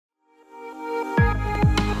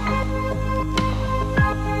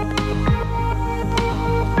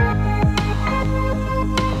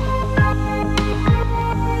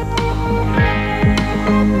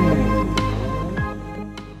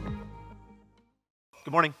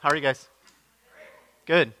Good morning. How are you guys?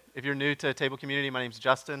 Good. If you're new to Table Community, my name's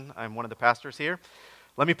Justin. I'm one of the pastors here.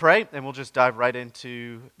 Let me pray, and we'll just dive right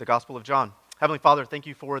into the Gospel of John. Heavenly Father, thank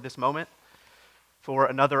you for this moment, for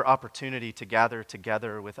another opportunity to gather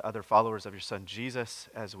together with other followers of your Son Jesus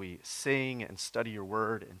as we sing and study your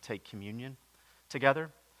word and take communion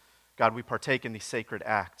together. God, we partake in these sacred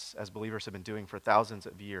acts as believers have been doing for thousands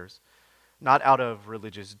of years. Not out of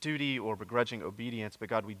religious duty or begrudging obedience, but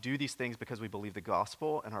God, we do these things because we believe the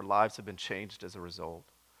gospel and our lives have been changed as a result.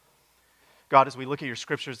 God, as we look at your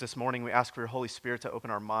scriptures this morning, we ask for your Holy Spirit to open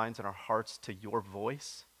our minds and our hearts to your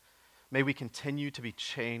voice. May we continue to be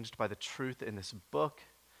changed by the truth in this book,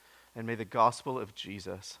 and may the gospel of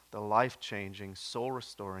Jesus, the life-changing,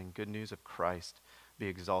 soul-restoring good news of Christ, be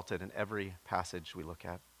exalted in every passage we look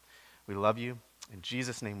at. We love you. In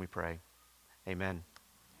Jesus' name we pray. Amen.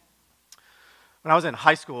 When I was in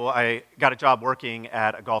high school, I got a job working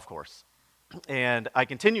at a golf course. And I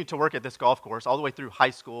continued to work at this golf course all the way through high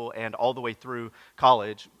school and all the way through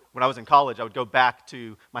college. When I was in college, I would go back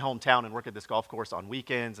to my hometown and work at this golf course on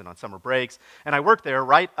weekends and on summer breaks. And I worked there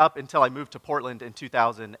right up until I moved to Portland in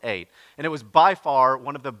 2008. And it was by far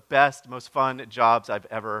one of the best, most fun jobs I've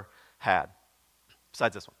ever had.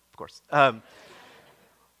 Besides this one, of course.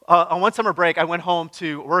 On one summer break, I went home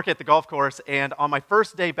to work at the golf course, and on my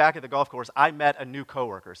first day back at the golf course, I met a new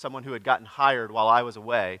coworker, someone who had gotten hired while I was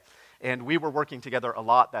away, and we were working together a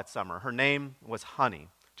lot that summer. Her name was Honey,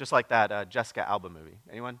 just like that Jessica Alba movie.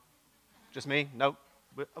 Anyone? Just me? Nope?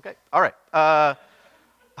 Okay, all right.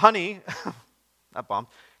 Honey, that bomb,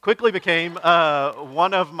 quickly became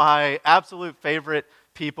one of my absolute favorite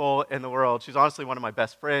people in the world. She's honestly one of my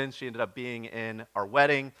best friends. She ended up being in our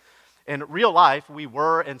wedding. In real life, we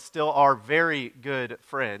were and still are very good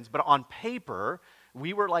friends, but on paper,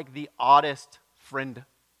 we were like the oddest friend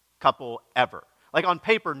couple ever. Like on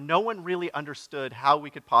paper, no one really understood how we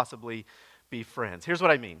could possibly be friends. Here's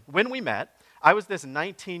what I mean. When we met, I was this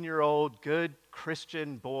 19-year-old good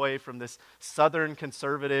Christian boy from this southern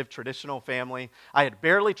conservative traditional family. I had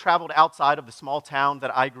barely traveled outside of the small town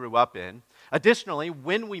that I grew up in. Additionally,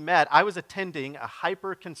 when we met, I was attending a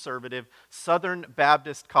hyper-conservative Southern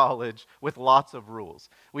Baptist college with lots of rules.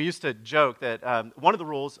 We used to joke that one of the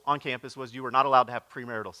rules on campus was you were not allowed to have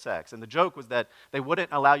premarital sex. And the joke was that they wouldn't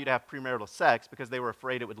allow you to have premarital sex because they were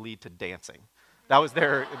afraid it would lead to dancing. That was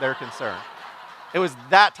their concern. It was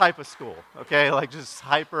that type of school, okay? Like just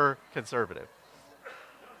hyper-conservative.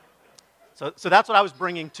 So that's what I was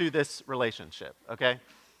bringing to this relationship, okay?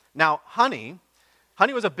 Now, Honey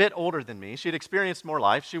was a bit older than me. She had experienced more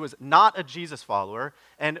life. She was not a Jesus follower,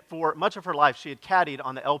 and for much of her life, she had caddied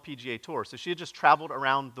on the LPGA Tour. So she had just traveled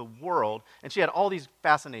around the world, and she had all these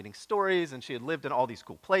fascinating stories, and she had lived in all these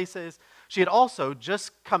cool places. She had also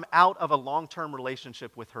just come out of a long-term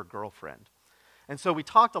relationship with her girlfriend. And so we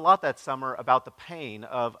talked a lot that summer about the pain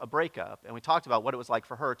of a breakup, and we talked about what it was like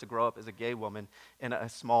for her to grow up as a gay woman in a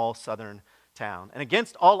small southern town. And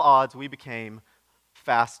against all odds, we became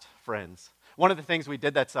fast friends. One of the things we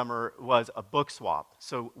did that summer was a book swap.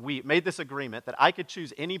 So we made this agreement that I could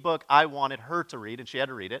choose any book I wanted her to read, and she had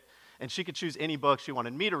to read it, and she could choose any book she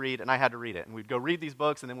wanted me to read, and I had to read it. And we'd go read these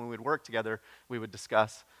books, and then when we'd work together, we would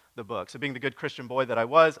discuss the book. So being the good Christian boy that I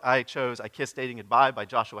was, I chose I Kissed Dating Goodbye by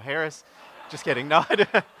Joshua Harris. Just kidding. No,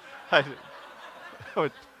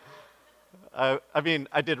 I mean,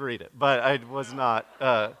 I did read it, but I was not,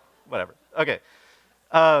 whatever. Okay.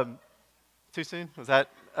 Too soon? Was that?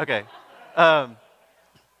 Okay. I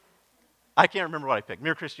can't remember what I picked.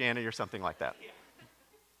 Mere Christianity or something like that.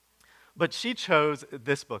 But she chose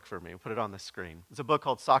this book for me. We'll put it on the screen. It's a book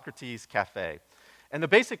called Socrates Cafe. And the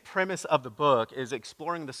basic premise of the book is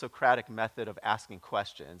exploring the Socratic method of asking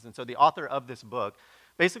questions. And so the author of this book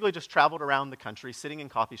basically just traveled around the country, sitting in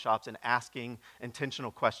coffee shops and asking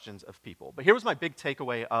intentional questions of people. But here was my big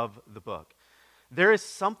takeaway of the book. There is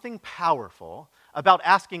something powerful about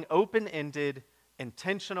asking open-ended,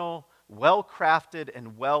 intentional, well-crafted,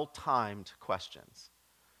 and well-timed questions.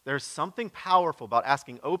 There's something powerful about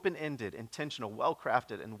asking open-ended, intentional,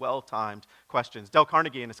 well-crafted, and well-timed questions. Dale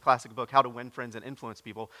Carnegie, in his classic book, How to Win Friends and Influence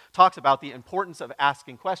People, talks about the importance of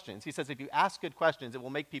asking questions. He says if you ask good questions, it will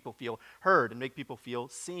make people feel heard and make people feel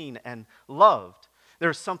seen and loved.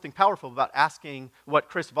 There's something powerful about asking what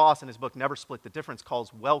Chris Voss, in his book Never Split the Difference,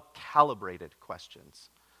 calls well-calibrated questions.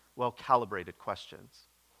 Well-calibrated questions.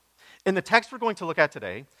 In the text we're going to look at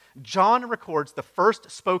today, John records the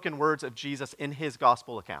first spoken words of Jesus in his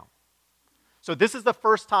gospel account. So this is the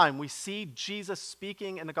first time we see Jesus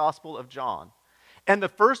speaking in the Gospel of John. And the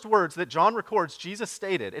first words that John records, Jesus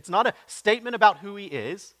stated, it's not a statement about who he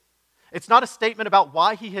is. It's not a statement about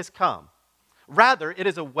why he has come. Rather, it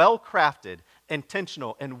is a well-crafted,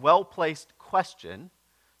 intentional, and well-placed question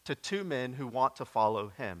to two men who want to follow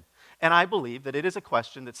him. And I believe that it is a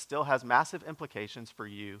question that still has massive implications for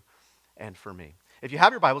you and for me. If you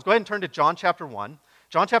have your Bibles, go ahead and turn to John chapter 1.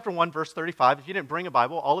 John chapter 1, verse 35. If you didn't bring a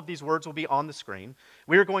Bible, all of these words will be on the screen.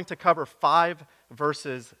 We are going to cover 5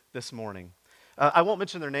 verses this morning. I won't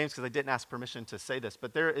mention their names because I didn't ask permission to say this,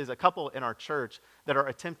 but there is a couple in our church that are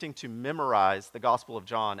attempting to memorize the Gospel of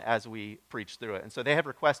John as we preach through it. And so they have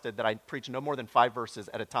requested that I preach no more than 5 verses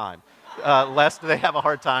at a time, lest they have a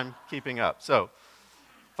hard time keeping up. So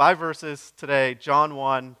 5 verses today. John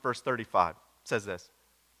 1, verse 35 says this.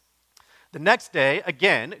 The next day,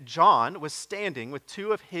 again, John was standing with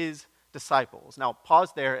 2 of his disciples. Now,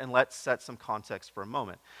 pause there and let's set some context for a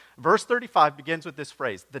moment. Verse 35 begins with this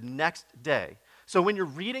phrase, the next day. So when you're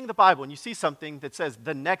reading the Bible and you see something that says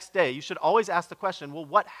the next day, you should always ask the question, well,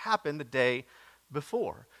 what happened the day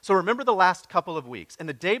before? So remember the last couple of weeks. And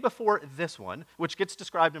the day before this one, which gets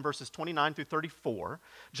described in verses 29 through 34,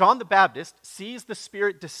 John the Baptist sees the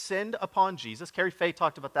Spirit descend upon Jesus. Carrie Faye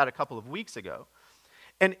talked about that a couple of weeks ago.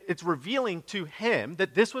 And it's revealing to him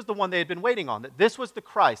that this was the one they had been waiting on, that this was the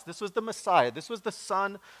Christ, this was the Messiah, this was the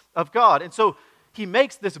Son of God. And so he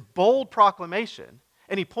makes this bold proclamation,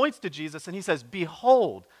 and he points to Jesus and he says,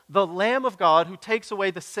 "Behold, the Lamb of God who takes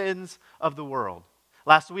away the sins of the world."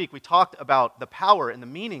 Last week we talked about the power and the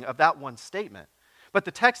meaning of that one statement. But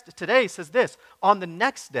the text today says this, on the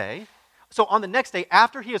next day,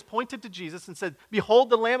 after he has pointed to Jesus and said, "Behold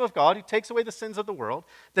the Lamb of God who takes away the sins of the world,"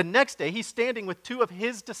 the next day he's standing with 2 of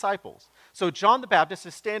his disciples. So John the Baptist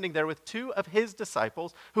is standing there with 2 of his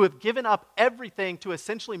disciples who have given up everything to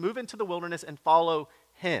essentially move into the wilderness and follow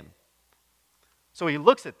him. So he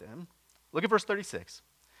looks at them. Look at verse 36.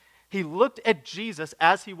 He looked at Jesus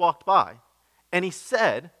as he walked by, and he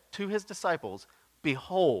said to his disciples,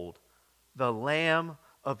 "Behold the Lamb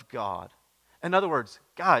of God." In other words,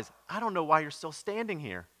 guys, I don't know why you're still standing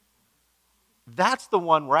here. That's the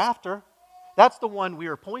one we're after. That's the one we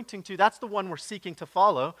are pointing to. That's the one we're seeking to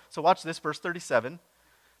follow. So watch this, verse 37.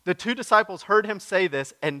 The 2 disciples heard him say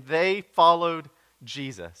this, and they followed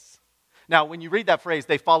Jesus. Now, when you read that phrase,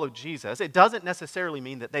 they followed Jesus, it doesn't necessarily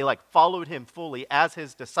mean that they followed him fully as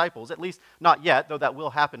his disciples, at least not yet, though that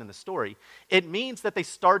will happen in the story. It means that they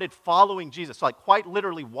started following Jesus, so quite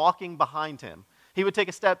literally walking behind him. He would take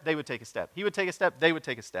a step, they would take a step. He would take a step, they would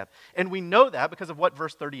take a step. And we know that because of what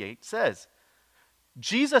verse 38 says.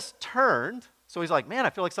 Jesus turned, so he's like, man, I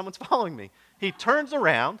feel like someone's following me. He turns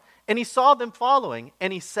around and he saw them following,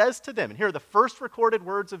 and he says to them, and here are the first recorded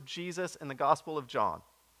words of Jesus in the Gospel of John.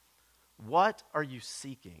 "What are you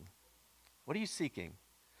seeking?" What are you seeking?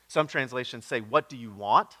 Some translations say, "What do you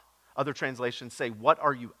want?" Other translations say, "What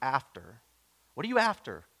are you after?" What are you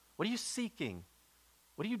after? What are you seeking?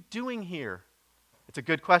 What are you doing here? It's a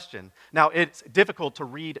good question. Now, it's difficult to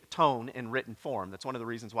read tone in written form. That's one of the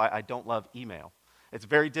reasons why I don't love email. It's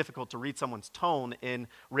very difficult to read someone's tone in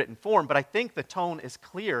written form, but I think the tone is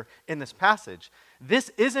clear in this passage. This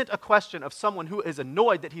isn't a question of someone who is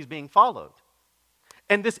annoyed that he's being followed.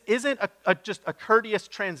 And this isn't just a courteous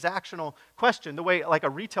transactional question, the way a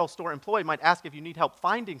retail store employee might ask if you need help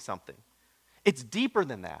finding something. It's deeper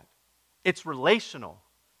than that. It's relational.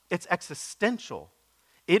 It's existential.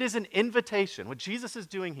 It is an invitation. What Jesus is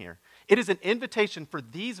doing here, it is an invitation for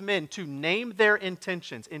these men to name their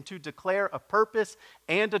intentions and to declare a purpose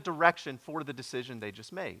and a direction for the decision they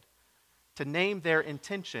just made. To name their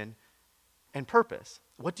intention and purpose.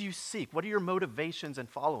 What do you seek? What are your motivations in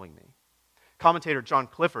following me? Commentator John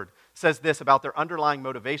Clifford says this about their underlying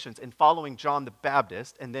motivations in following John the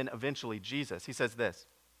Baptist and then eventually Jesus. He says this,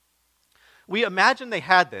 "We imagine they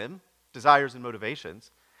had them, desires and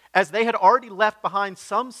motivations, as they had already left behind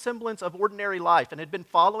some semblance of ordinary life and had been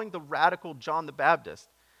following the radical John the Baptist.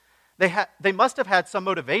 They must have had some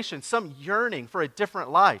motivation, some yearning for a different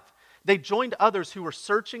life. They joined others who were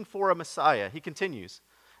searching for a Messiah." He continues,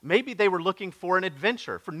 "Maybe they were looking for an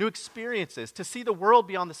adventure, for new experiences, to see the world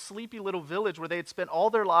beyond the sleepy little village where they had spent all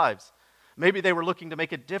their lives. Maybe they were looking to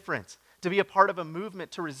make a difference, to be a part of a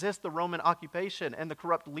movement to resist the Roman occupation and the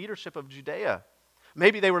corrupt leadership of Judea.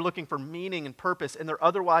 Maybe they were looking for meaning and purpose in their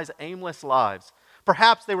otherwise aimless lives.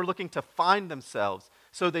 Perhaps they were looking to find themselves,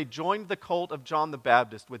 so they joined the cult of John the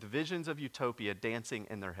Baptist with visions of utopia dancing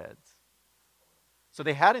in their heads." So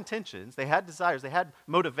they had intentions, they had desires, they had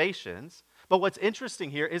motivations, but what's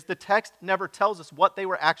interesting here is the text never tells us what they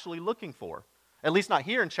were actually looking for, at least not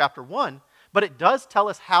here in chapter 1, but it does tell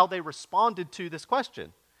us how they responded to this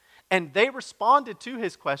question. And they responded to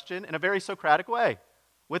his question in a very Socratic way,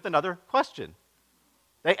 with another question.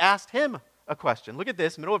 They asked him a question. Look at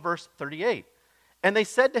this, middle of verse 38. "And they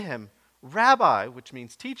said to him, 'Rabbi,'" which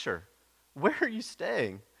means teacher, where are you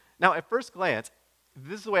staying? Now, at first glance,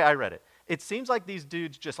 this is the way I read it. It seems like these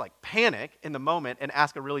dudes just like panic in the moment and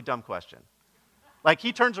ask a really dumb question. Like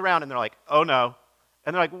he turns around and they're like, oh no.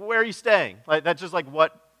 And they're like, where are you staying? Like that's just like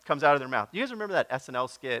what comes out of their mouth. You guys remember that SNL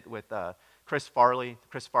skit with Chris Farley, the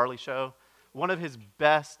Chris Farley show? One of his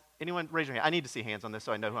best, anyone raise your hand. I need to see hands on this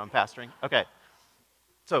so I know who I'm pastoring. Okay.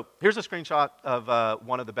 So here's a screenshot of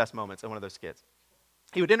one of the best moments in one of those skits.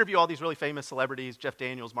 He would interview all these really famous celebrities, Jeff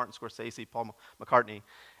Daniels, Martin Scorsese, Paul McCartney,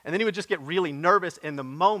 and then he would just get really nervous in the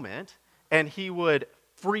moment, and he would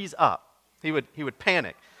freeze up. He would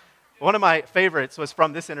panic. One of my favorites was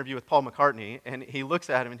from this interview with Paul McCartney, and he looks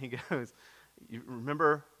at him and he goes, "You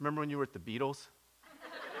remember when you were at the Beatles?"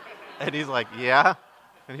 And he's like, "Yeah."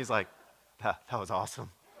 And he's like, that was awesome.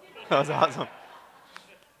 That was awesome.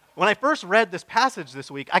 When I first read this passage this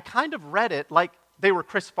week, I kind of read it like they were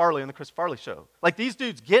Chris Farley on the Chris Farley show. Like these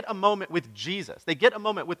dudes get a moment with Jesus. They get a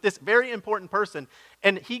moment with this very important person,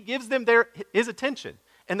 and he gives them his attention.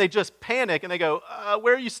 And they just panic, and they go,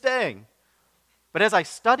 where are you staying? But as I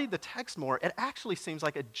studied the text more, it actually seems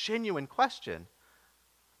like a genuine question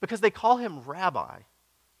because they call him rabbi,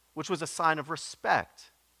 which was a sign of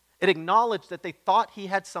respect. It acknowledged that they thought he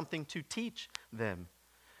had something to teach them.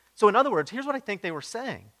 So in other words, here's what I think they were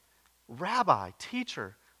saying. Rabbi,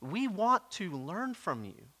 teacher, we want to learn from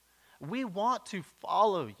you. We want to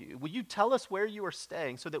follow you. Will you tell us where you are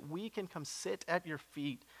staying so that we can come sit at your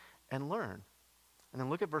feet and learn? And then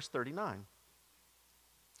look at verse 39.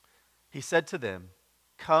 He said to them,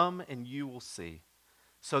 come and you will see.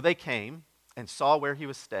 So they came and saw where he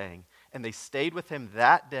was staying, and they stayed with him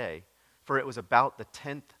that day, for it was about the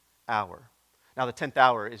 10th hour. Now the 10th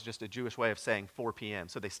hour is just a Jewish way of saying 4 p.m.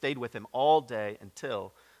 So they stayed with him all day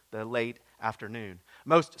until the late afternoon.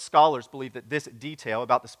 Most scholars believe that this detail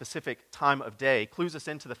about the specific time of day clues us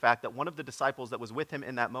into the fact that one of the disciples that was with him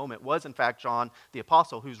in that moment was in fact John the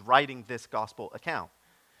Apostle, who's writing this gospel account.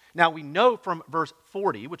 Now we know from verse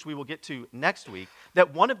 40, which we will get to next week,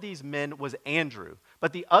 that one of these men was Andrew,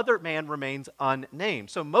 but the other man remains unnamed.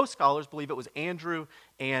 So most scholars believe it was Andrew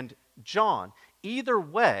and John. Either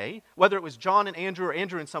way, whether it was John and Andrew or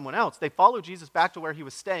Andrew and someone else, they follow Jesus back to where he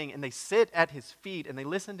was staying and they sit at his feet and they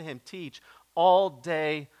listen to him teach all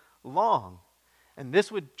day long. And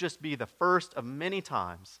this would just be the first of many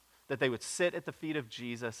times that they would sit at the feet of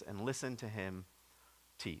Jesus and listen to him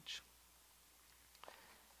teach.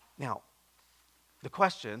 Now, the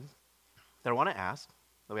question that I want to ask,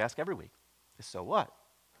 that we ask every week, is so what?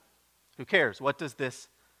 Who cares? What does this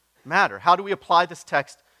matter? How do we apply this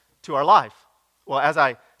text to our life? Well, as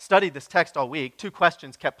I studied this text all week, two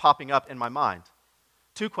questions kept popping up in my mind.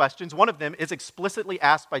 Two questions. One of them is explicitly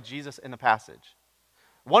asked by Jesus in the passage.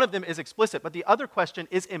 One of them is explicit, but the other question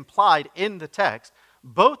is implied in the text,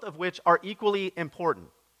 both of which are equally important.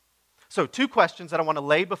 So, two questions that I want to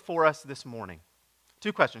lay before us this morning.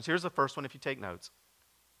 Two questions. Here's the first one if you take notes.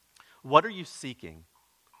 What are you seeking?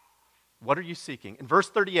 What are you seeking? In verse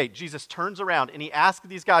 38, Jesus turns around and he asks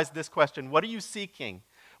these guys this question. What are you seeking?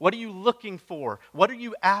 What are you looking for? What are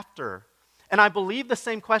you after? And I believe the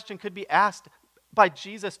same question could be asked by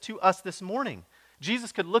Jesus to us this morning.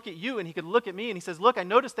 Jesus could look at you and he could look at me and he says, look, I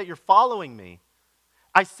noticed that you're following me.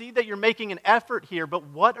 I see that you're making an effort here, but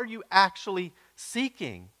what are you actually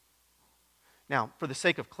seeking? Now, for the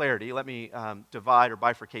sake of clarity, let me divide or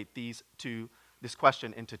bifurcate this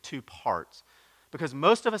question into two parts. Because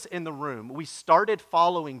most of us in the room, we started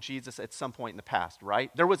following Jesus at some point in the past, right?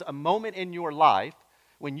 There was a moment in your life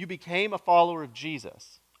when you became a follower of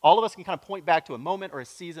Jesus. All of us can kind of point back to a moment or a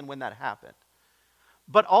season when that happened.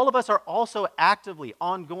 But all of us are also actively,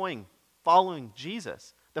 ongoing, following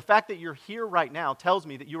Jesus. The fact that you're here right now tells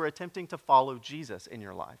me that you are attempting to follow Jesus in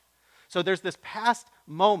your life. So there's this past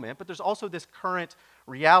moment, but there's also this current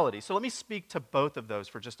reality. So let me speak to both of those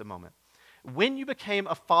for just a moment. When you became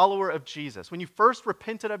a follower of Jesus, when you first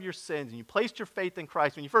repented of your sins and you placed your faith in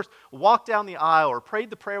Christ, when you first walked down the aisle or prayed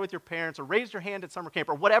the prayer with your parents or raised your hand at summer camp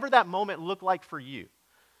or whatever that moment looked like for you,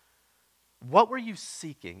 what were you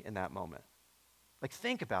seeking in that moment? Like,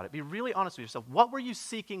 think about it. Be really honest with yourself. What were you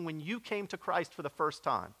seeking when you came to Christ for the first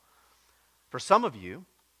time? For some of you,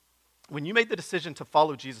 when you made the decision to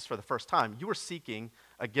follow Jesus for the first time, you were seeking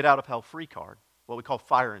a get-out-of-hell-free card, what we call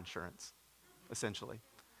fire insurance, essentially.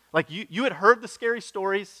 Like, you had heard the scary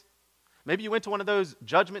stories. Maybe you went to one of those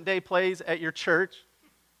Judgment Day plays at your church.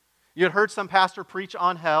 You had heard some pastor preach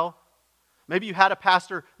on hell. Maybe you had a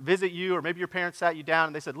pastor visit you, or maybe your parents sat you down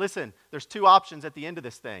and they said, listen, there's two options at the end of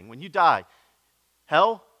this thing. When you die,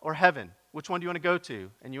 hell or heaven, which one do you want to go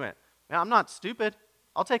to? And you went, man, I'm not stupid.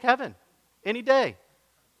 I'll take heaven any day.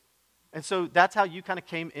 And so that's how you kind of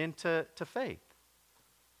came into faith.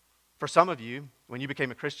 For some of you, when you became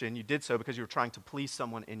a Christian, you did so because you were trying to please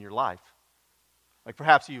someone in your life. Like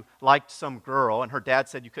perhaps you liked some girl and her dad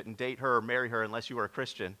said you couldn't date her or marry her unless you were a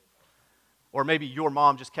Christian. Or maybe your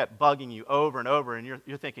mom just kept bugging you over and over and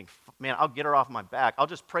you're thinking, man, I'll get her off my back. I'll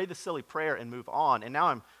just pray the silly prayer and move on. And now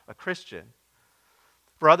I'm a Christian.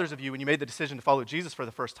 For others of you, when you made the decision to follow Jesus for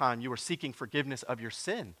the first time, you were seeking forgiveness of your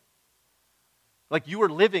sin. Like you were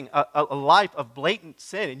living a life of blatant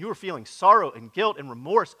sin and you were feeling sorrow and guilt and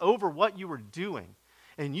remorse over what you were doing.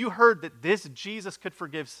 And you heard that this Jesus could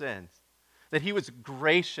forgive sins, that he was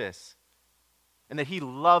gracious, and that he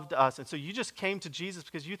loved us. And so you just came to Jesus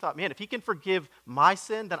because you thought, man, if he can forgive my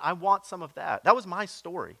sin, then I want some of that. That was my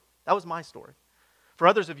story. That was my story. For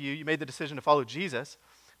others of you, you made the decision to follow Jesus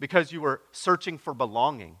because you were searching for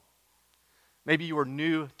belonging. Maybe you were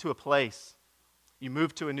new to a place. You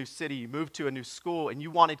moved to a new city, you moved to a new school, and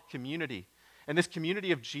you wanted community. And this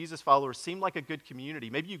community of Jesus followers seemed like a good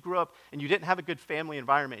community. Maybe you grew up and you didn't have a good family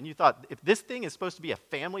environment, and you thought, if this thing is supposed to be a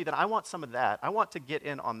family, then I want some of that. I want to get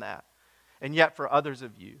in on that. And yet, for others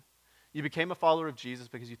of you, you became a follower of Jesus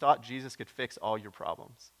because you thought Jesus could fix all your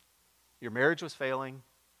problems. Your marriage was failing,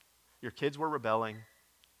 your kids were rebelling,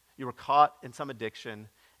 you were caught in some addiction,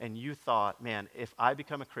 and you thought, man, if I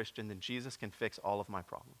become a Christian, then Jesus can fix all of my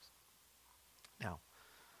problems. Now,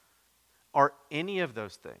 are any of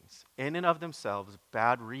those things, in and of themselves,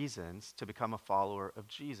 bad reasons to become a follower of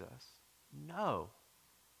Jesus? No.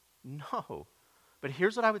 No. But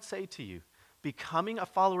here's what I would say to you. Becoming a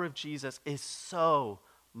follower of Jesus is so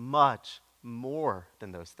much more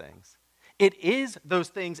than those things. It is those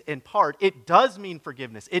things in part. It does mean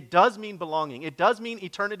forgiveness. It does mean belonging. It does mean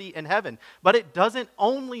eternity in heaven. But it doesn't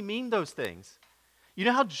only mean those things. You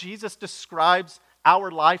know how Jesus describes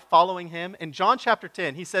our life following him? In John chapter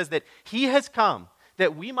 10, he says that he has come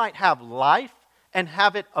that we might have life and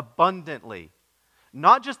have it abundantly.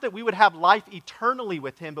 Not just that we would have life eternally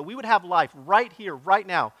with him, but we would have life right here, right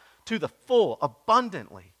now, to the full,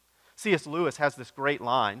 abundantly. C.S. Lewis has this great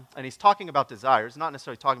line, and he's talking about desires, not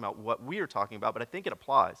necessarily talking about what we are talking about, but I think it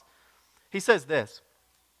applies. He says this: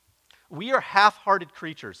 we are half-hearted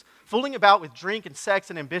creatures, fooling about with drink and sex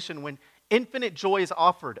and ambition when infinite joy is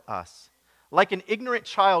offered us. Like an ignorant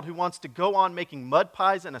child who wants to go on making mud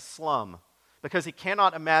pies in a slum because he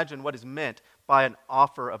cannot imagine what is meant by an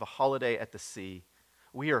offer of a holiday at the sea,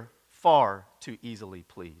 we are far too easily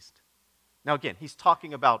pleased. Now again, he's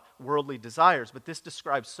talking about worldly desires, but this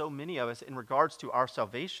describes so many of us in regards to our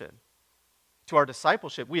salvation, to our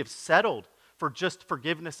discipleship. We have settled for just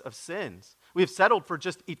forgiveness of sins. We have settled for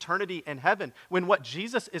just eternity in heaven, when what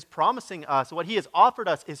Jesus is promising us, what he has offered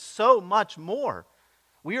us, is so much more.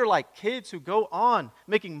 We are like kids who go on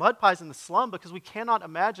making mud pies in the slum because we cannot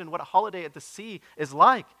imagine what a holiday at the sea is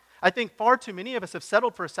like. I think far too many of us have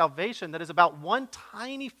settled for a salvation that is about one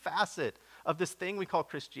tiny facet of this thing we call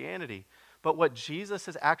Christianity. But what Jesus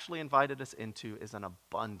has actually invited us into is an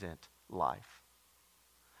abundant life.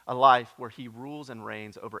 A life where he rules and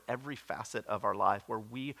reigns over every facet of our life, where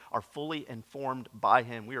we are fully informed by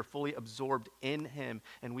him, we are fully absorbed in him,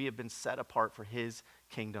 and we have been set apart for his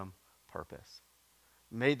kingdom purpose.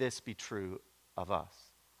 May this be true of us.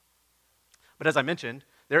 But as I mentioned,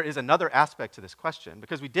 there is another aspect to this question,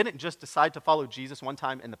 because we didn't just decide to follow Jesus one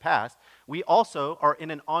time in the past. We also are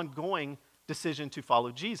in an ongoing decision to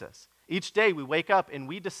follow Jesus. Each day we wake up and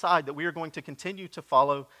we decide that we are going to continue to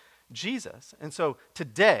follow Jesus. And so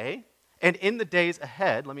today and in the days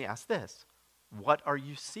ahead, let me ask this: what are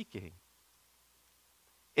you seeking?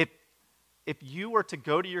 If you were to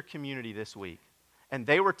go to your community this week and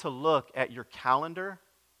they were to look at your calendar,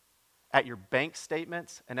 at your bank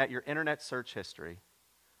statements, and at your internet search history,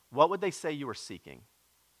 what would they say you are seeking?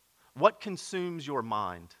 What consumes your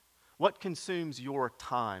mind? What consumes your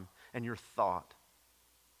time and your thought?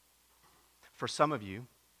 For some of you,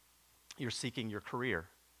 you're seeking your career.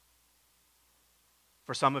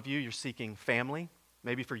 For some of you, you're seeking family.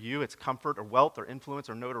 Maybe for you, it's comfort or wealth or influence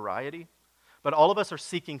or notoriety. But all of us are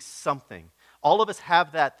seeking something. All of us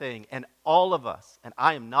have that thing, and all of us, and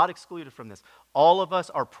I am not excluded from this, all of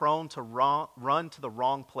us are prone to run to the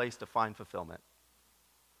wrong place to find fulfillment.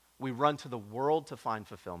 We run to the world to find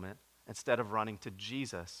fulfillment instead of running to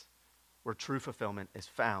Jesus, where true fulfillment is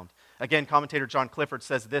found. Again, commentator John Clifford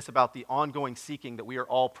says this about the ongoing seeking that we are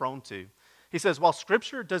all prone to. He says, while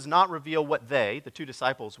Scripture does not reveal what they, the two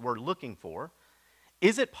disciples, were looking for,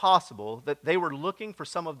 is it possible that they were looking for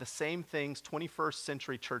some of the same things 21st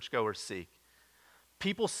century churchgoers seek?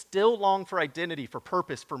 People still long for identity, for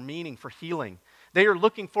purpose, for meaning, for healing. They are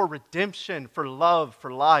looking for redemption, for love,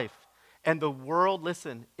 for life. And the world,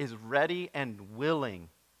 listen, is ready and willing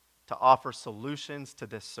to offer solutions to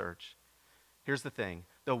this search. Here's the thing: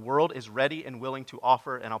 The world is ready and willing to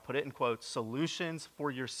offer, and I'll put it in quotes, solutions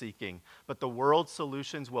for your seeking. But the world's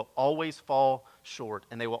solutions will always fall short,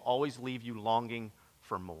 and they will always leave you longing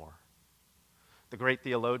for more. The great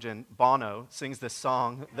theologian Bono sings this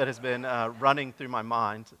song that has been running through my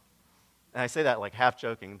mind. And I say that like half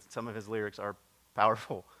joking. Some of his lyrics are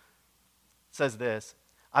powerful. It says this: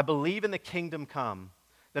 I believe in the kingdom come,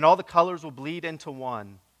 then all the colors will bleed into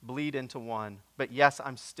one. But yes,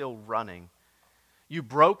 I'm still running. You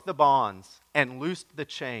broke the bonds and loosed the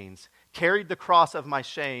chains, carried the cross of my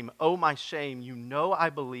shame. Oh, my shame, you know I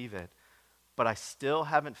believe it, but I still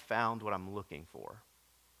haven't found what I'm looking for.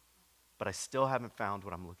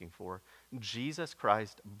 Jesus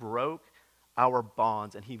Christ broke our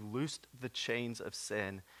bonds and he loosed the chains of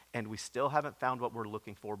sin, and we still haven't found what we're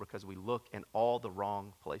looking for because we look in all the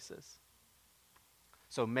wrong places.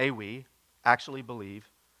 So may we actually believe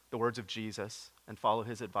the words of Jesus and follow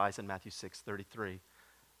his advice in Matthew 6:33,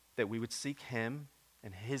 that we would seek him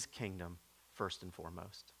and his kingdom first and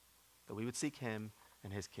foremost. That we would seek him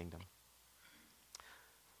and his kingdom.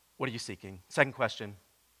 What are you seeking? Second question.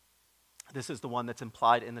 This is the one that's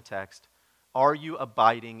implied in the text. Are you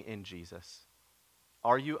abiding in Jesus?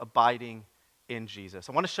 Are you abiding in Jesus?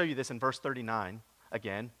 I want to show you this in verse 39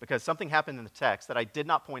 again, because something happened in the text that I did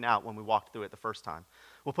not point out when we walked through it the first time.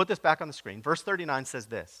 We'll put this back on the screen. Verse 39 says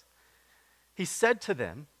this: He said to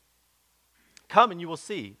them, come and you will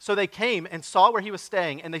see. So they came and saw where he was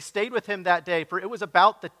staying, and they stayed with him that day, for it was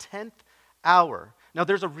about the 10th hour. Now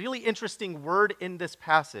there's a really interesting word in this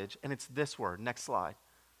passage, and it's this word. Next slide.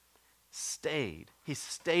 Stayed. He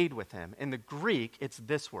stayed with him. In the Greek, it's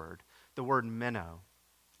this word, the word meno.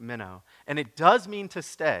 And it does mean to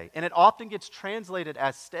stay, and it often gets translated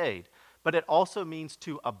as stayed, but it also means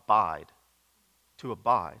to abide. To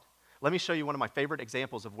abide. Let me show you one of my favorite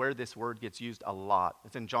examples of where this word gets used a lot.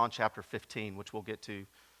 It's in John chapter 15, which we'll get to,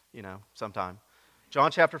 sometime. John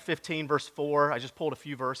chapter 15, verse 4. I just pulled a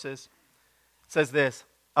few verses. It says this: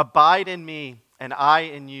 Abide in me, and I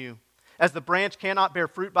in you. As the branch cannot bear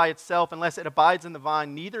fruit by itself unless it abides in the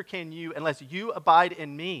vine, neither can you unless you abide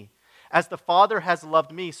in me. As the Father has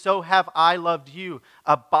loved me, so have I loved you.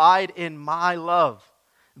 Abide in my love.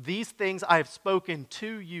 These things I have spoken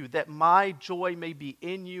to you, that my joy may be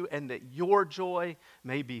in you and that your joy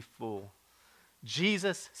may be full.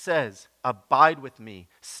 Jesus says, abide with me,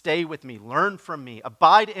 stay with me, learn from me,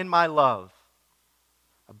 abide in my love.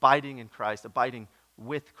 Abiding in Christ, abiding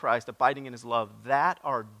with Christ, abiding in his love, that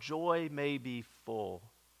our joy may be full,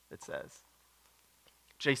 it says.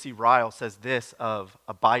 J.C. Ryle says this of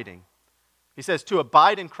abiding. He says, to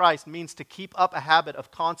abide in Christ means to keep up a habit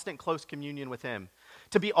of constant close communion with him,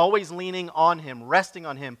 to be always leaning on him, resting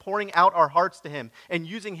on him, pouring out our hearts to him, and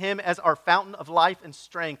using him as our fountain of life and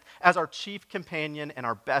strength, as our chief companion and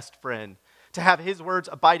our best friend. To have his words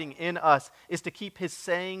abiding in us is to keep his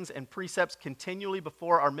sayings and precepts continually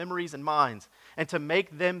before our memories and minds, and to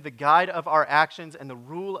make them the guide of our actions and the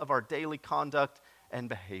rule of our daily conduct and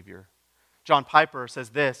behavior. John Piper says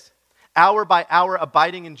this: hour by hour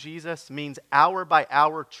abiding in Jesus means hour by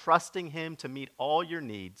hour trusting him to meet all your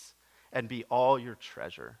needs and be all your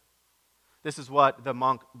treasure. This is what the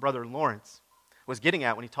monk, Brother Lawrence, was getting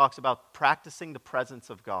at when he talks about practicing the presence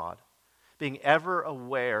of God, being ever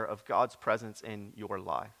aware of God's presence in your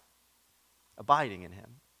life, abiding in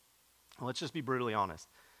him. Well, let's just be brutally honest.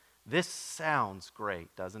 This sounds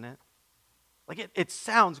great, doesn't it? It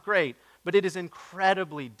sounds great, but it is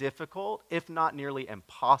incredibly difficult, if not nearly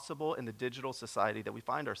impossible, in the digital society that we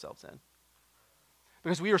find ourselves in.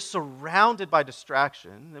 Because we are surrounded by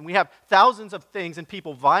distraction, and we have thousands of things and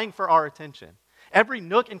people vying for our attention. Every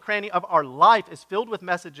nook and cranny of our life is filled with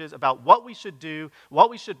messages about what we should do, what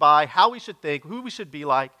we should buy, how we should think, who we should be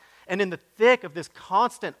like. And in the thick of this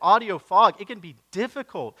constant audio fog, it can be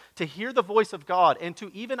difficult to hear the voice of God and to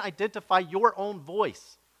even identify your own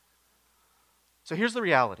voice. So here's the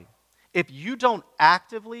reality. If you don't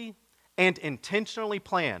actively and intentionally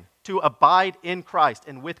plan to abide in Christ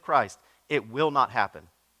and with Christ, it will not happen.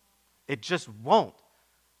 It just won't.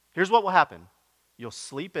 Here's what will happen. You'll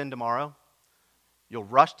sleep in tomorrow. You'll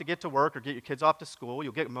rush to get to work or get your kids off to school.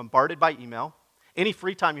 You'll get bombarded by email. Any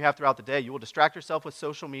free time you have throughout the day, you will distract yourself with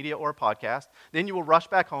social media or a podcast. Then you will rush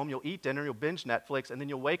back home. You'll eat dinner. You'll binge Netflix. And then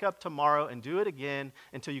you'll wake up tomorrow and do it again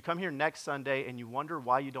until you come here next Sunday and you wonder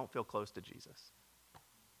why you don't feel close to Jesus.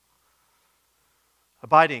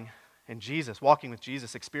 Abiding in Jesus, walking with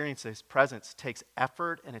Jesus, experiencing his presence takes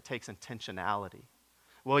effort and it takes intentionality.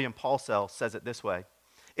 William Paulsell says it this way: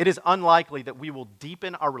 it is unlikely that we will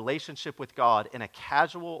deepen our relationship with God in a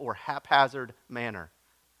casual or haphazard manner.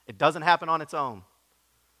 It doesn't happen on its own.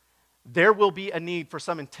 There will be a need for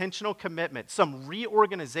some intentional commitment, some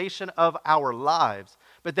reorganization of our lives,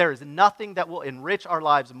 but there is nothing that will enrich our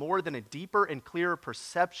lives more than a deeper and clearer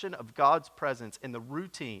perception of God's presence in the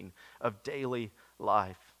routine of daily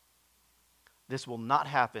life. This will not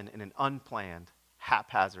happen in an unplanned,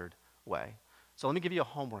 haphazard way. So let me give you a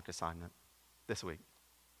homework assignment this week.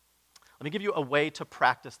 Let me give you a way to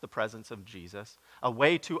practice the presence of Jesus, a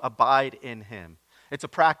way to abide in him. It's a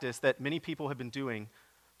practice that many people have been doing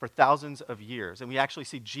for thousands of years, and we actually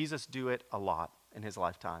see Jesus do it a lot in his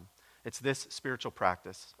lifetime. It's this spiritual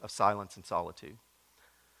practice of silence and solitude.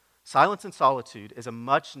 Silence and solitude is a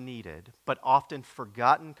much needed but often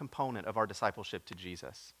forgotten component of our discipleship to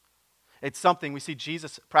Jesus. It's something we see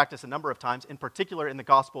Jesus practice a number of times, in particular in the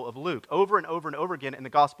Gospel of Luke. Over and over and over again in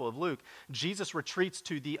the Gospel of Luke, Jesus retreats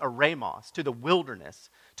to the eremos, to the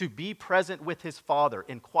wilderness, to be present with his Father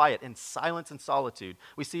in quiet, in silence and solitude.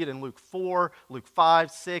 We see it in Luke 4, Luke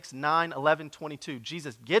 5, 6, 9, 11, 22.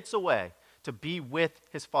 Jesus gets away to be with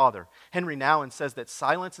his Father. Henry Nouwen says that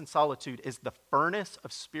silence and solitude is the furnace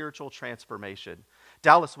of spiritual transformation.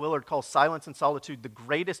 Dallas Willard calls silence and solitude the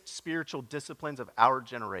greatest spiritual disciplines of our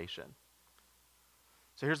generation.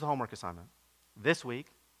 So here's the homework assignment. This week,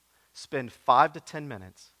 spend 5 to 10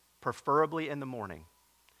 minutes, preferably in the morning,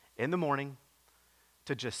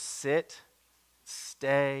 to just sit,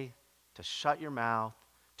 stay, to shut your mouth,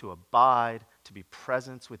 to abide, to be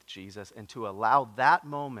present with Jesus, and to allow that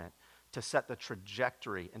moment to set the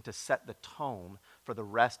trajectory and to set the tone for the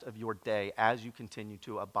rest of your day as you continue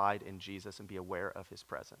to abide in Jesus and be aware of his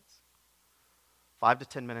presence. 5 to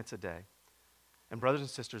 10 minutes a day. And brothers and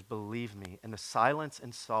sisters, believe me, in the silence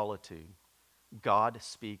and solitude, God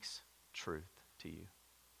speaks truth to you.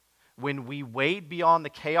 When we wade beyond the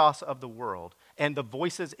chaos of the world and the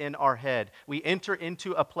voices in our head, we enter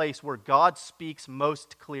into a place where God speaks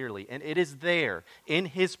most clearly. And it is there, in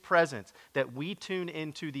his presence, that we tune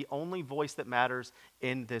into the only voice that matters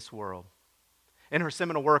in this world. In her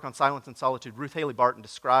seminal work on silence and solitude, Ruth Haley Barton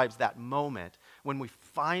describes that moment when we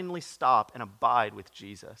finally stop and abide with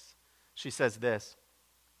Jesus. She says this: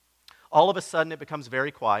 all of a sudden it becomes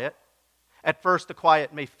very quiet. At first, the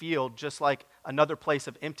quiet may feel just like another place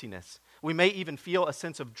of emptiness. We may even feel a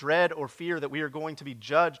sense of dread or fear that we are going to be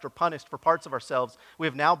judged or punished for parts of ourselves we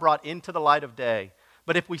have now brought into the light of day.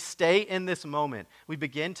 But if we stay in this moment, we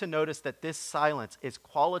begin to notice that this silence is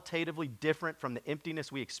qualitatively different from the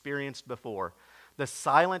emptiness we experienced before. The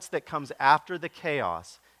silence that comes after the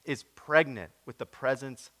chaos is pregnant with the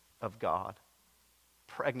presence of God.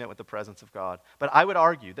 Pregnant with the presence of God. But I would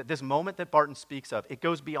argue that this moment that Barton speaks of, it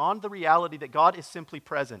goes beyond the reality that God is simply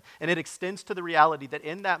present, and it extends to the reality that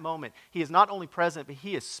in that moment, he is not only present, but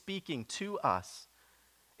he is speaking to us.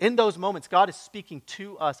 In those moments, God is speaking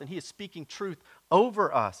to us, and he is speaking truth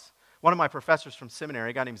over us. One of my professors from seminary,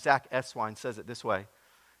 a guy named Zach Eswine, says it this way. It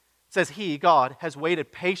says, he, God, has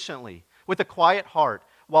waited patiently with a quiet heart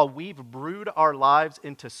while we've brewed our lives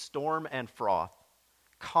into storm and froth,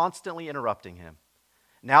 constantly interrupting him.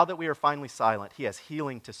 Now that we are finally silent, he has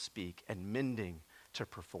healing to speak and mending to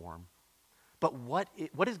perform. But what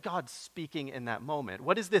is God speaking in that moment?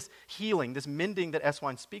 What is this healing, this mending that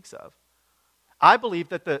Eswine speaks of? I believe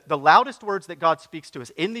that the loudest words that God speaks to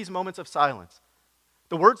us in these moments of silence,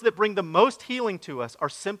 the words that bring the most healing to us, are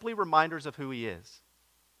simply reminders of who he is.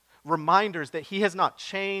 Reminders that he has not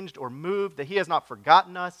changed or moved, that he has not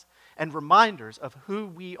forgotten us, and reminders of who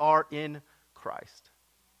we are in Christ.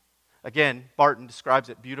 Again, Barton describes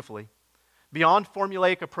it beautifully. Beyond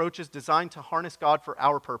formulaic approaches designed to harness God for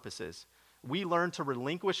our purposes, we learn to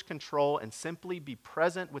relinquish control and simply be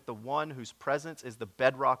present with the one whose presence is the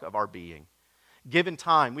bedrock of our being. Given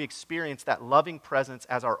time, we experience that loving presence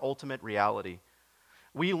as our ultimate reality.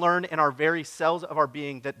 We learn in our very cells of our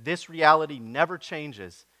being that this reality never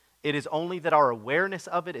changes. It is only that our awareness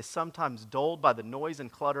of it is sometimes dulled by the noise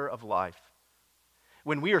and clutter of life.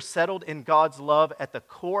 When we are settled in God's love at the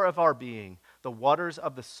core of our being, the waters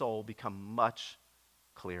of the soul become much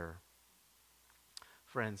clearer.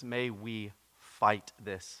 Friends, may we fight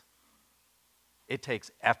this. It takes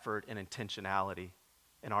effort and intentionality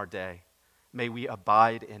in our day. May we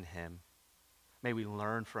abide in him. May we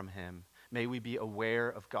learn from him. May we be aware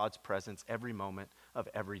of God's presence every moment of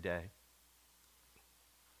every day.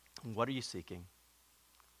 What are you seeking?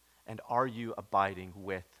 And are you abiding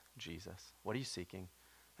with Jesus? What are you seeking?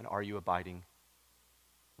 And are you abiding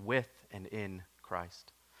with and in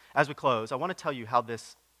Christ? As we close, I want to tell you how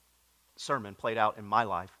this sermon played out in my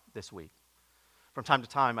life this week. From time to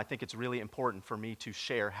time, I think it's really important for me to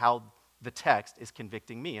share how the text is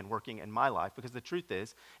convicting me and working in my life, because the truth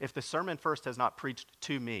is, if the sermon first has not preached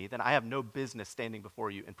to me, then I have no business standing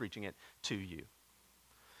before you and preaching it to you.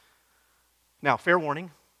 Now, fair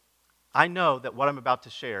warning, I know that what I'm about to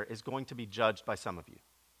share is going to be judged by some of you.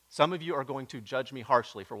 Some of you are going to judge me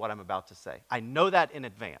harshly for what I'm about to say. I know that in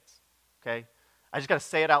advance, okay? I just got to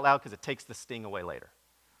say it out loud because it takes the sting away later.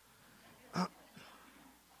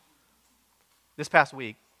 This past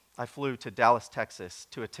week, I flew to Dallas, Texas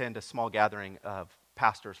to attend a small gathering of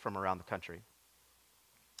pastors from around the country.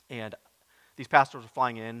 And these pastors were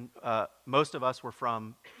flying in. Most of us were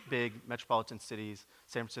from big metropolitan cities,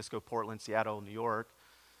 San Francisco, Portland, Seattle, New York,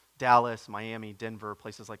 Dallas, Miami, Denver,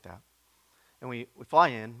 places like that. And we fly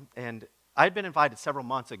in, and I had been invited several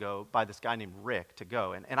months ago by this guy named Rick to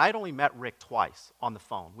go. And I had only met Rick twice on the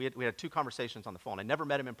phone. We had 2 conversations on the phone. I never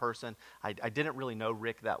met him in person. I didn't really know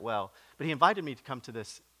Rick that well. But he invited me to come to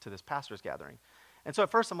this pastor's gathering. And so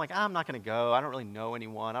at first I'm like, I'm not going to go. I don't really know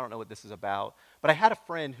anyone. I don't know what this is about. But I had a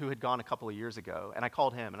friend who had gone a couple of years ago, and I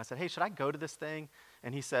called him, and I said, hey, should I go to this thing?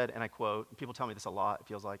 And he said, and I quote, and people tell me this a lot, it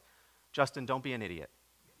feels like, Justin, don't be an idiot.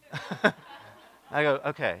 I go,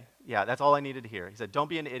 okay, yeah, that's all I needed to hear. He said, don't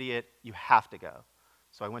be an idiot, you have to go.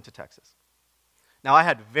 So I went to Texas. Now, I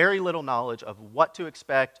had very little knowledge of what to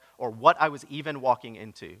expect or what I was even walking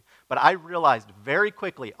into, but I realized very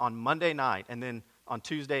quickly on Monday night and then on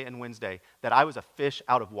Tuesday and Wednesday that I was a fish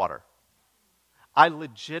out of water. I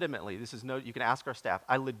legitimately, you can ask our staff,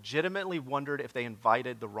 I legitimately wondered if they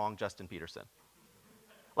invited the wrong Justin Peterson.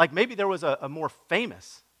 Like maybe there was a more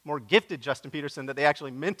famous, more gifted Justin Peterson that they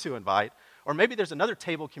actually meant to invite, or maybe there's another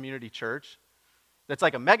Table Community Church that's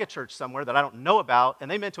like a mega church somewhere that I don't know about, and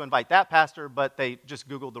they meant to invite that pastor, but they just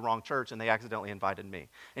Googled the wrong church and they accidentally invited me.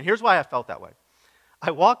 And here's why I felt that way. I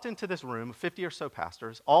walked into this room of 50 or so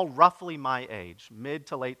pastors, all roughly my age, mid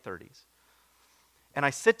to late 30s. And I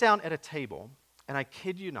sit down at a table, and I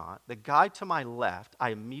kid you not, the guy to my left I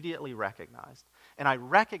immediately recognized. And I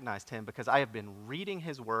recognized him because I have been reading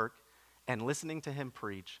his work and listening to him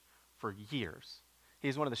preach for years.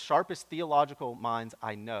 He's one of the sharpest theological minds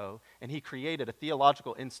I know, and he created a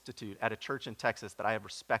theological institute at a church in Texas that I have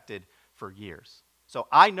respected for years. So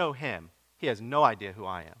I know him. He has no idea who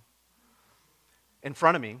I am. In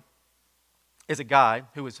front of me is a guy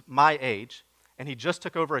who is my age, and he just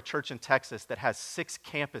took over a church in Texas that has 6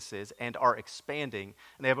 campuses and are expanding,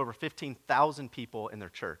 and they have over 15,000 people in their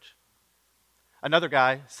church. Another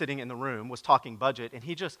guy sitting in the room was talking budget, and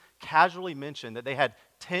he just casually mentioned that they had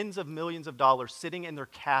tens of millions of dollars sitting in their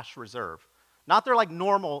cash reserve. Not their like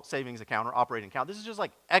normal savings account or operating account. This is just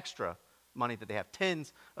like extra money that they have,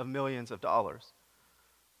 tens of millions of dollars.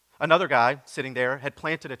 Another guy sitting there had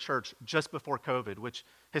planted a church just before COVID, which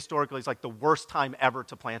historically is like the worst time ever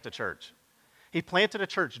to plant a church. He planted a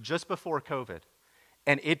church just before COVID,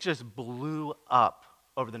 and it just blew up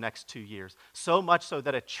over the next 2 years. So much so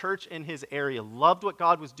that a church in his area loved what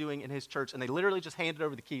God was doing in his church, and they literally just handed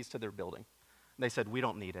over the keys to their building. And they said, we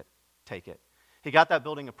don't need it, take it. He got that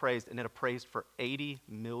building appraised, and it appraised for $80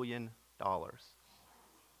 million.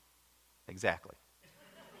 Exactly.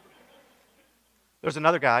 There's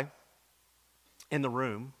another guy in the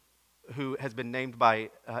room who has been named by,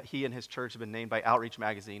 he and his church have been named by Outreach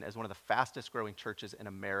Magazine as one of the fastest growing churches in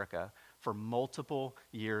America for multiple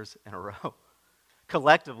years in a row.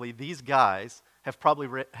 Collectively, these guys have probably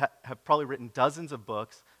written dozens of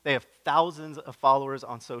books. They have thousands of followers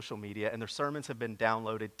on social media, and their sermons have been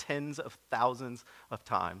downloaded tens of thousands of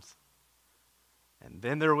times. And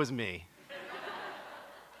then there was me.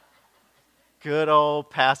 Good old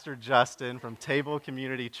Pastor Justin from Table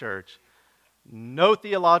Community Church. No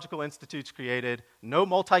theological institutes created, no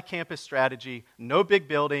multi-campus strategy, no big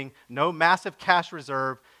building, no massive cash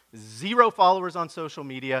reserve, 0 followers on social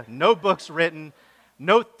media, no books written,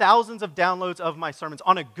 no thousands of downloads of my sermons.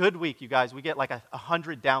 On a good week, you guys, we get like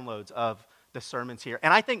 100 downloads of the sermons here.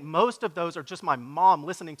 And I think most of those are just my mom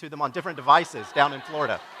listening to them on different devices down in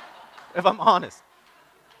Florida, if I'm honest.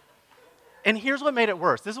 And here's what made it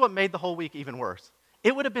worse. This is what made the whole week even worse.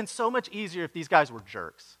 It would have been so much easier if these guys were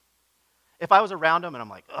jerks. If I was around them and I'm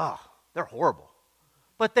like, oh, they're horrible.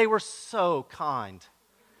 But they were so kind,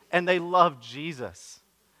 and they love Jesus,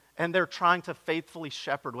 and they're trying to faithfully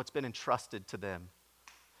shepherd what's been entrusted to them.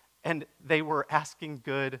 And they were asking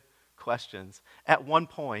good questions. At one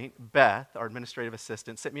point, Beth, our administrative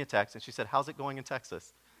assistant, sent me a text, and she said, how's it going in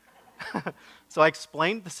Texas? So I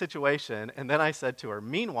explained the situation, and then I said to her,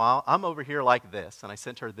 meanwhile, I'm over here like this, and I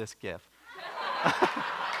sent her this GIF.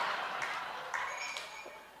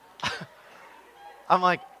 I'm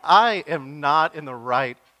like, I am not in the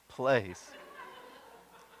right place.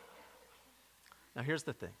 Now, here's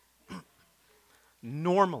the thing.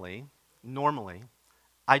 Normally,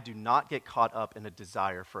 I do not get caught up in a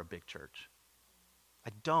desire for a big church. I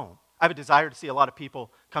don't. I have a desire to see a lot of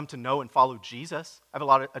people come to know and follow Jesus. I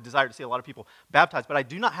have a desire to see a lot of people baptized, but I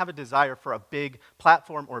do not have a desire for a big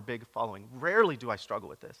platform or a big following. Rarely do I struggle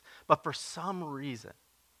with this. But for some reason,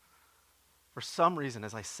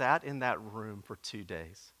 as I sat in that room for 2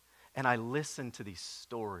 days, and I listened to these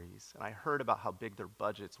stories, and I heard about how big their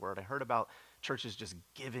budgets were, and I heard about churches just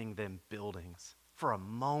giving them buildings, for a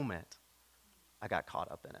moment, I got caught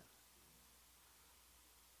up in it.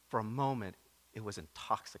 For a moment, it was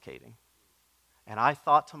intoxicating. And I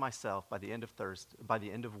thought to myself by the end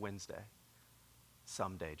of Wednesday,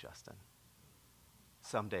 someday, Justin,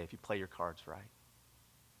 someday if you play your cards right.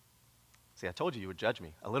 See, I told you would judge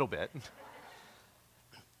me a little bit.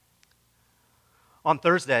 On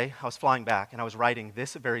Thursday, I was flying back, and I was writing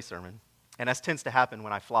this very sermon. And as tends to happen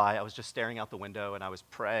when I fly, I was just staring out the window, and I was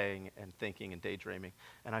praying and thinking and daydreaming.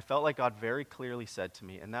 And I felt like God very clearly said to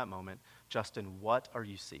me in that moment, Justin, what are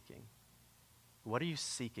you seeking? What are you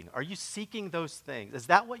seeking? Are you seeking those things? Is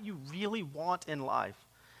that what you really want in life?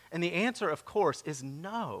 And the answer, of course, is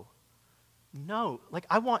no. No. Like,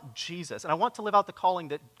 I want Jesus, and I want to live out the calling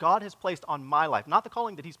that God has placed on my life, not the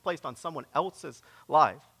calling that he's placed on someone else's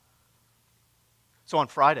life. So on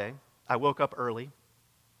Friday, I woke up early,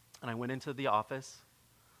 and I went into the office,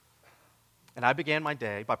 and I began my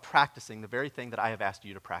day by practicing the very thing that I have asked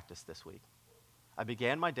you to practice this week. I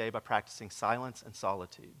began my day by practicing silence and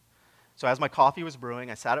solitude. So as my coffee was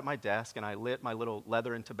brewing, I sat at my desk, and I lit my little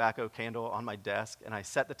leather and tobacco candle on my desk, and I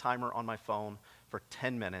set the timer on my phone for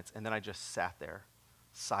 10 minutes, and then I just sat there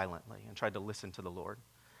silently and tried to listen to the Lord.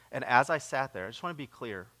 And as I sat there, I just want to be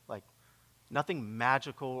clear, like, nothing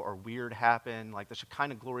magical or weird happened. Like, the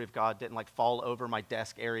Shekinah glory of God didn't, like, fall over my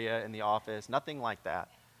desk area in the office. Nothing like that.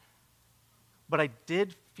 But I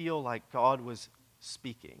did feel like God was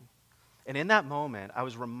speaking. And in that moment, I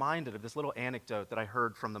was reminded of this little anecdote that I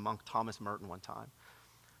heard from the monk Thomas Merton one time.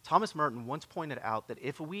 Thomas Merton once pointed out that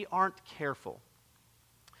if we aren't careful,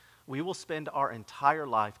 we will spend our entire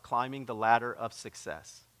life climbing the ladder of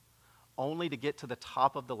success, only to get to the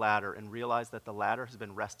top of the ladder and realize that the ladder has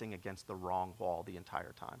been resting against the wrong wall the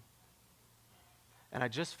entire time. And I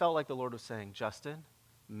just felt like the Lord was saying, Justin,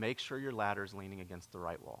 make sure your ladder is leaning against the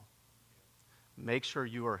right wall. Make sure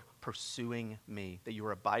you are pursuing me, that you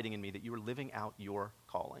are abiding in me, that you are living out your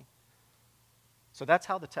calling. So that's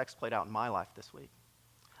how the text played out in my life this week.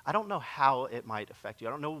 I don't know how it might affect you. I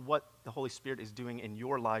don't know what the Holy Spirit is doing in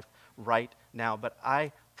your life right now, but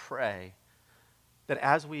I pray that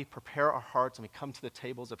as we prepare our hearts and we come to the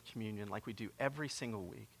tables of communion like we do every single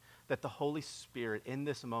week, that the Holy Spirit in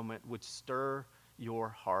this moment would stir your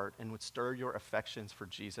heart and would stir your affections for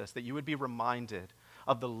Jesus, that you would be reminded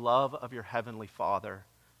of the love of your Heavenly Father,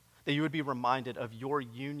 that you would be reminded of your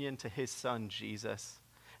union to His Son, Jesus,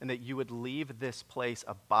 and that you would leave this place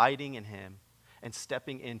abiding in Him and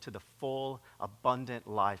stepping into the full, abundant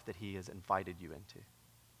life that He has invited you into.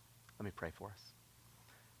 Let me pray for us.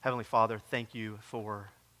 Heavenly Father, thank you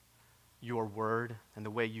for your word and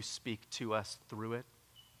the way you speak to us through it.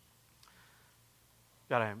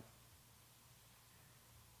 God,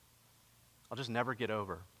 I'll just never get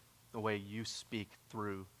over the way you speak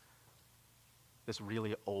through this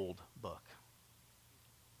really old book.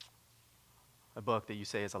 A book that you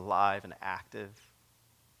say is alive and active.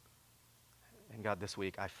 And God, this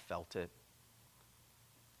week I felt it.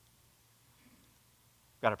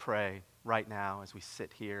 God, I pray right now as we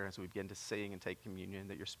sit here, as we begin to sing and take communion,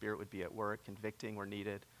 that your Spirit would be at work, convicting where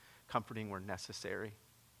needed, comforting where necessary.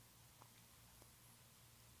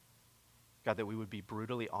 God, that we would be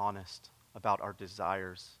brutally honest about our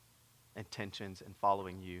desires, intentions, and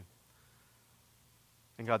following you.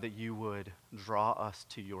 And God, that you would draw us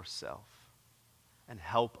to yourself and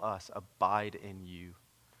help us abide in you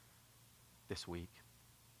this week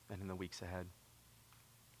and in the weeks ahead.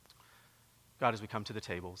 God, as we come to the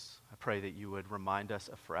tables, I pray that you would remind us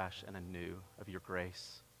afresh and anew of your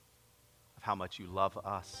grace, of how much you love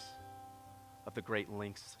us, of the great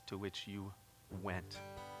lengths to which you went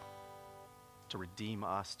to redeem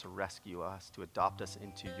us, to rescue us, to adopt us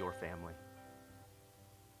into your family.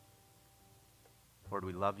 Lord,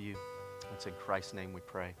 we love you. It's in Christ's name we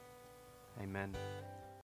pray. Amen.